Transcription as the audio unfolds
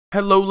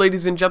Hello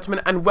ladies and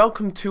gentlemen, and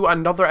welcome to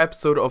another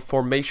episode of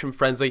Formation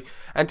Frenzy.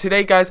 And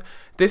today guys,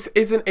 this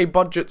isn't a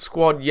budget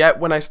squad yet.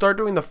 When I start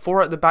doing the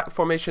 4 at the back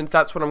formations,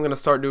 that's when I'm going to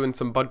start doing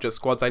some budget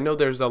squads. I know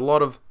there's a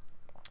lot of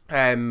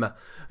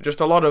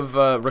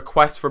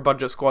requests for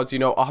budget squads, you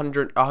know,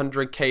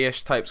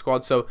 100k-ish type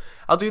squads, so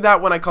I'll do that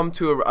when I come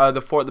to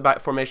the 4 at the back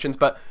formations.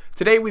 But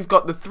today we've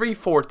got the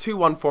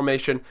 3-4-2-1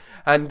 formation,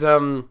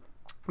 and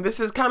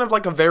this is kind of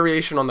like a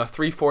variation on the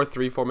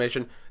 3-4-3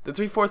 formation. The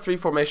 3-4-3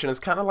 formation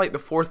is kind of like the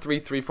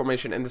 4-3-3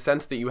 formation in the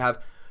sense that you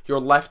have your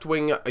left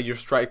wing, your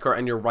striker,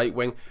 and your right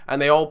wing, and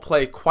they all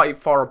play quite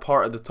far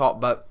apart at the top.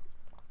 But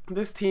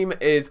this team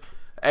is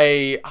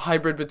a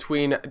hybrid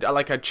between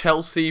like a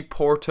Chelsea,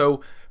 Porto,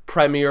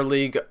 Premier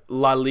League,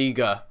 La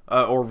Liga,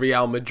 or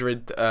Real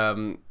Madrid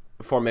hybrid.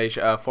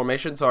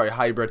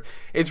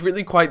 It's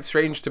really quite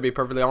strange, to be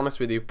perfectly honest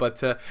with you,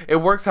 but it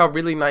works out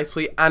really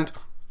nicely. And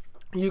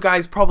you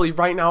guys probably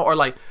right now are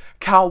like,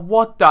 Cal,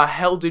 what the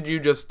hell did you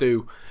just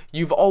do?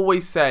 You've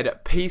always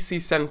said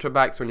pacey centre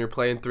backs when you're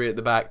playing 3 at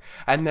the back,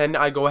 and then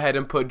I go ahead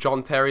and put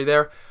John Terry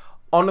there.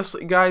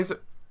 Honestly guys,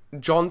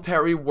 John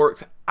Terry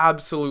works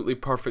absolutely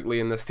perfectly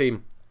in this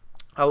team.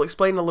 I'll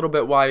explain a little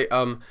bit why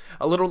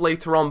a little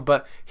later on,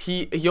 but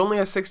he only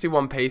has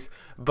 61 pace,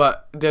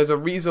 but there's a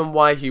reason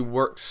why he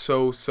works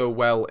so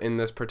well in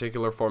this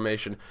particular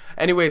formation.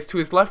 Anyways, to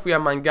his left we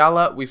have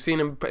Mangala. We've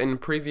seen him in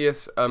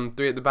previous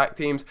 3 at the back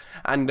teams,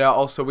 and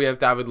also we have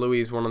David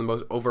Luiz, one of the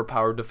most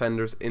overpowered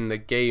defenders in the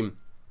game.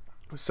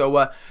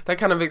 So that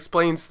kind of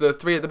explains the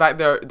 3 at the back.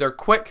 They're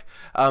quick,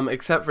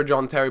 except for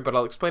John Terry, but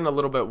I'll explain a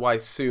little bit why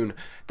soon.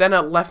 Then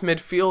at left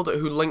midfield,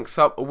 who links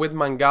up with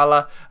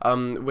Mangala,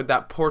 with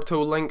that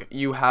Porto link,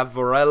 you have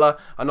Varela,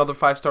 another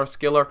 5-star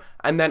skiller,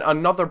 and then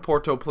another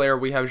Porto player,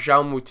 we have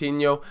João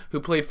Moutinho, who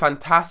played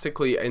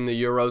fantastically in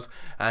the Euros,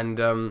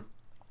 and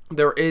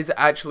there is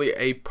actually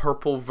a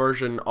purple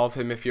version of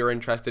him if you're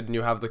interested and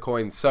you have the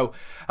coins. So,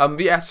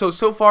 yeah,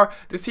 so far,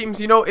 this team's,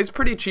 you know, it's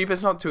pretty cheap.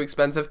 It's not too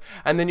expensive.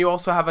 And then you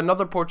also have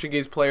another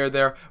Portuguese player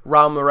there,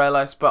 Raul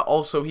Meireles, but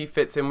also he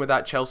fits in with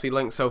that Chelsea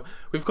link. So,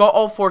 we've got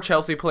all 4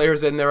 Chelsea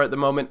players in there at the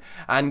moment,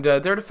 and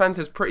their defense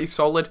is pretty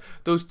solid.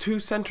 Those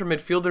 2 centre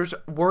midfielders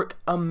work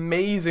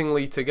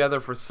amazingly together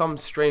for some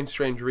strange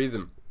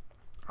reason.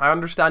 I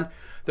understand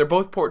they're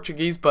both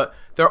Portuguese, but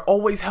they're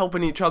always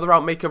helping each other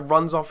out, making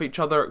runs off each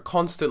other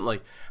constantly.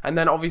 And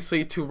then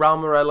obviously to Raul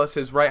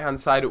Meireles' right hand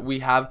side we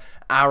have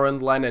Aaron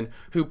Lennon,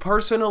 who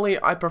personally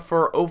I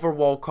prefer over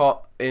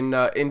Walcott in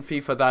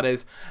FIFA, that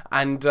is,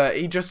 and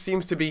he just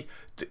seems to be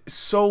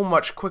so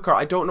much quicker.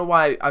 I don't know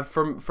why.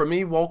 For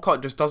me,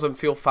 Walcott just doesn't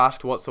feel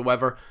fast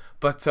whatsoever,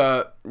 but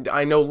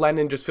I know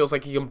Lennon just feels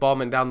like he can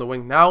bomb it down the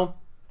wing. Now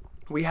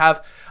we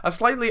have a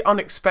slightly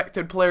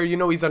unexpected player. You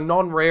know, he's a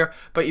non-rare,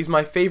 but he's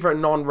my favorite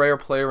non-rare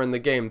player in the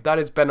game. That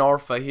is Ben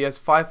Arfa. He has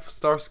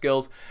 5-star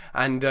skills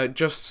and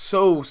just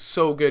so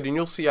good. And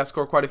you'll see I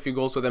score quite a few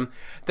goals with him.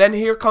 Then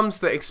here comes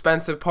the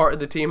expensive part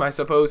of the team, I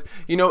suppose.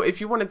 You know, if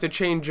you wanted to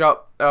change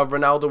up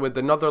Ronaldo with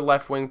another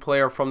left-wing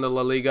player from the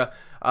La Liga,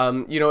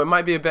 you know, it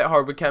might be a bit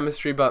hard with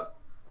chemistry, but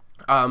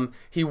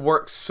he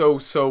works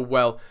so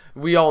well.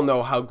 We all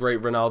know how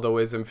great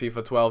Ronaldo is in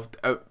FIFA 12.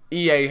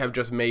 EA have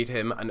just made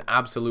him an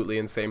absolutely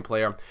insane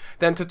player.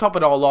 Then to top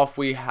it all off,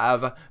 we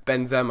have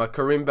Benzema,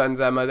 Karim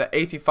Benzema, the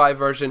 85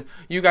 version.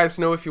 You guys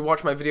know, if you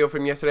watched my video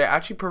from yesterday, I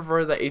actually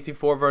prefer the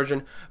 84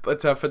 version,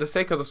 but for the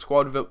sake of the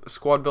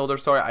squad builder,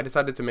 I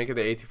decided to make it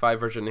the 85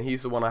 version, and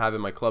he's the one I have in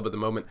my club at the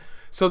moment.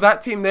 So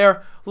that team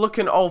there,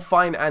 looking all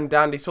fine and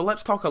dandy. So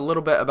let's talk a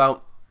little bit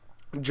about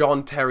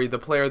John Terry, the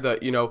player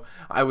that, you know,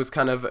 I was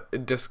kind of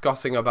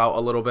discussing about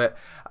a little bit.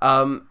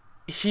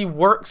 He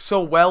works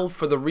so well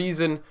for the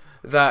reason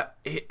that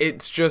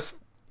it's just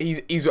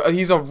he's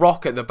a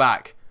rock at the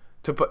back.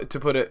 To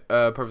put it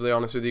perfectly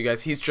honest with you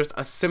guys, he's just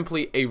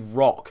simply a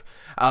rock.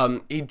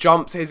 He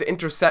jumps, his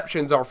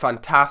interceptions are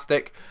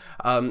fantastic.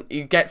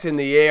 He gets in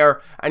the air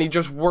and he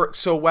just works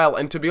so well.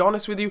 And to be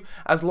honest with you,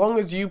 as long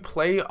as you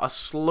play a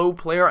slow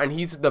player and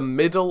he's the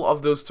middle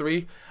of those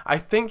 3, I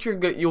think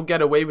you'll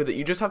get away with it.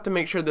 You just have to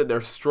make sure that they're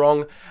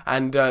strong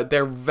and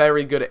they're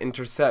very good at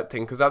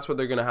intercepting, because that's what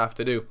they're going to have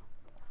to do.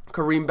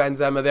 Karim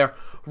Benzema there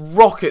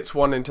rockets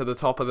one into the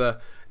top of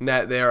the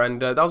net there,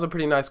 and that was a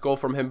pretty nice goal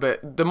from him.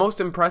 But the most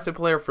impressive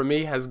player for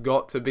me has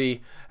got to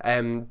be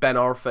Ben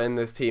Arfa in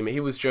this team. He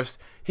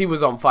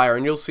was on fire,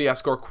 and you'll see I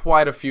score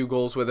quite a few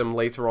goals with him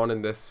later on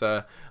in this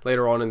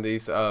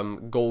these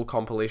goal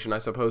compilation, I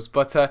suppose.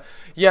 But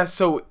yeah,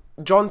 so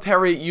John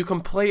Terry, you can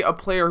play a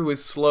player who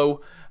is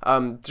slow.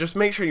 Just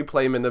make sure you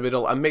play him in the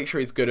middle and make sure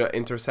he's good at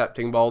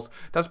intercepting balls.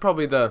 That's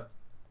probably the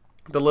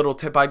little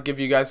tip I'd give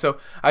you guys. So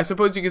I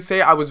suppose you could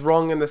say I was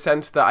wrong in the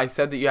sense that I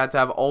said that you had to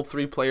have all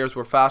 3 players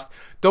were fast.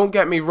 Don't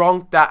get me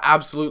wrong, that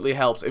absolutely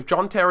helps. If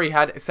John Terry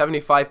had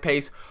 75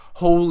 pace,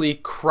 holy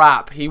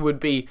crap, he would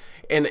be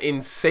an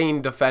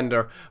insane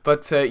defender.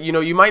 But you know,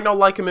 you might not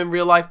like him in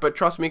real life, but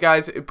trust me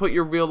guys, put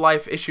your real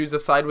life issues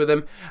aside with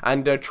him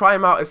and try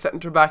him out as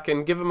centre back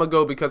and give him a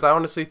go, because I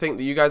honestly think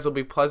that you guys will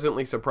be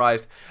pleasantly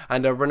surprised.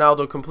 And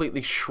Ronaldo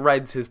completely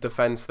shreds his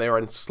defense there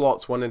and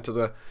slots one into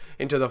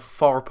the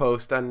far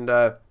post, and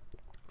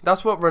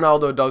that's what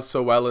Ronaldo does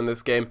so well in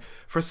this game.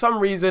 For some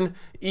reason,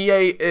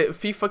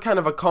 FIFA kind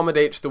of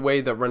accommodates the way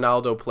that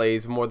Ronaldo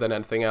plays more than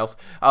anything else.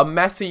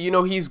 Messi, you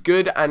know, he's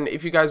good, and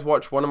if you guys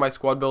watch one of my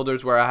squad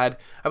builders where I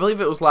believe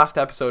it was last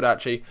episode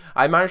actually,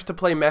 I managed to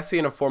play Messi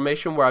in a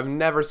formation where I've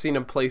never seen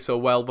him play so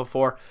well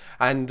before,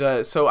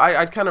 and so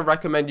I'd kind of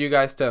recommend you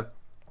guys to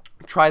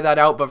try that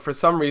out, but for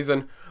some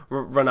reason,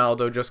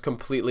 Ronaldo just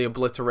completely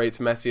obliterates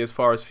Messi as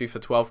far as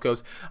FIFA 12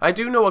 goes. I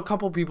do know a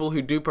couple people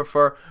who do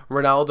prefer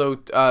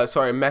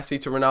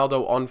Messi to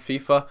Ronaldo on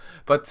FIFA,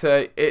 but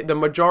the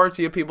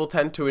majority of people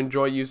tend to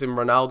enjoy using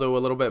Ronaldo a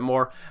little bit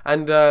more,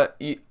 and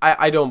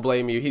I don't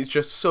blame you. He's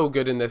just so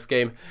good in this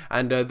game,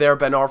 and there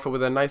Ben Arfa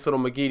with a nice little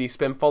McGeady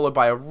spin followed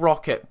by a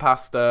rocket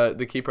past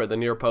the keeper at the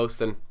near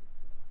post, and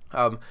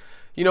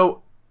you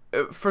know,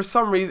 for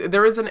some reason,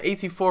 there is an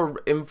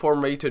 84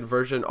 inform rated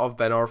version of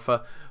Ben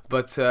Arfa,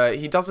 but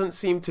he doesn't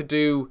seem to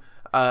do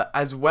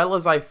as well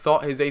as I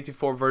thought his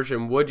 84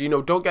 version would. You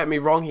know, don't get me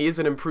wrong, he is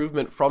an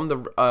improvement from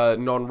the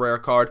non-rare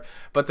card,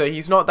 but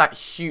he's not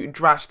that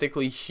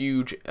drastically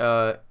huge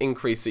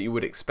increase that you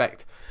would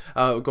expect,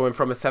 going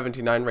from a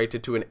 79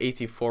 rated to an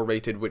 84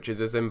 rated, which is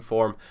his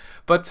inform.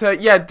 But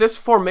yeah, this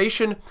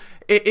formation,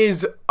 it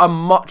is a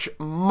much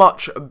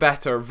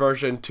better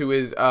version to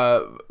his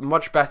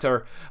much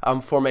better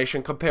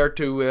formation compared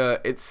to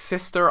its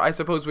sister, I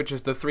suppose, which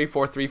is the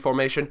 3-4-3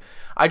 formation.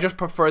 I just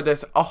prefer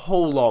this a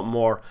whole lot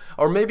more,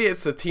 or maybe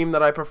it's the team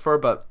that I prefer,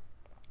 but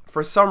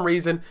for some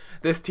reason,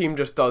 this team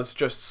just does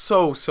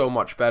so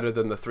much better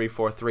than the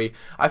 3-4-3.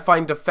 I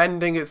find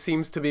defending, it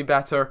seems to be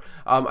better.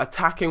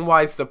 Attacking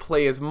wise, the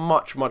play is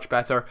much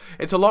better.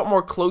 It's a lot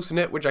more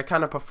close-knit, which I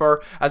kind of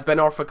prefer, as Ben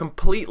Arfa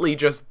completely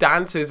just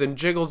dances and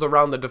jiggles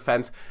around the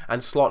defense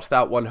and slots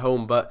that one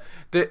home. But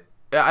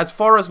as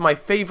far as my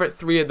favorite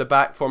three at the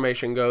back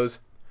formation goes,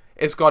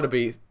 it's got to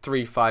be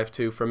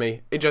 3-5-2 for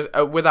me. It just,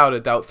 without a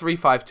doubt,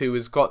 3-5-2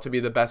 has got to be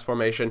the best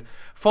formation.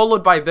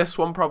 Followed by this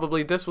one,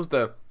 probably. This was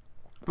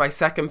my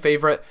second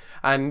favorite,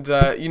 and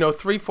you know,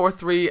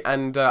 3-4-3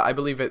 and I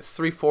believe it's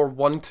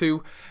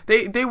 3-4-1-2.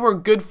 They were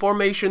good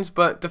formations,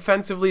 but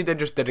defensively they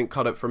just didn't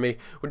cut it for me,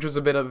 which was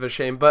a bit of a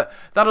shame. But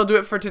that'll do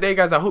it for today,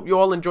 guys. I hope you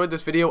all enjoyed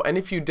this video, and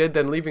if you did,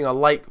 then leaving a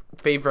like,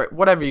 favorite,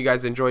 whatever you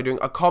guys enjoy doing,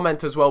 a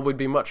comment as well would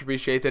be much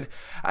appreciated.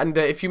 And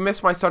if you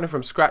missed my starting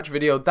from scratch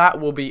video, that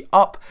will be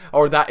up,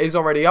 or that is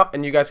already up,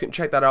 and you guys can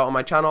check that out on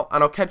my channel,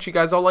 and I'll catch you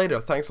guys all later.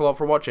 Thanks a lot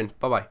for watching.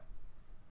 Bye bye.